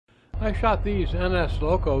I shot these NS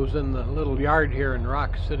locos in the little yard here in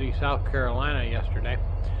Rock City, South Carolina yesterday.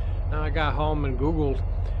 Now I got home and Googled,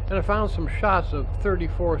 and I found some shots of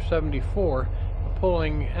 3474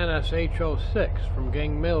 pulling NS H06 from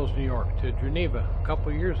Gang Mills, New York to Geneva a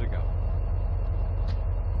couple years ago.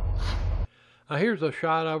 Here's a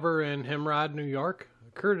shot of her in Himrod, New York,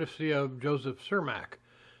 courtesy of Joseph Cermak.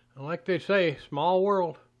 And like they say, small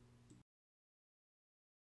world.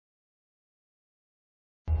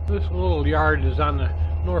 This little yard is on the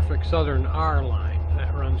Norfolk Southern R line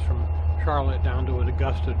that runs from Charlotte down to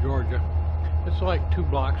Augusta, Georgia. It's like 2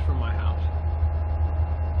 blocks from my house.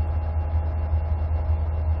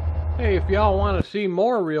 Hey, if y'all want to see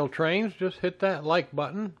more real trains, just hit that like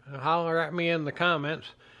button and holler at me in the comments.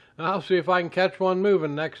 I'll see if I can catch one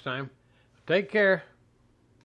moving next time. Take care.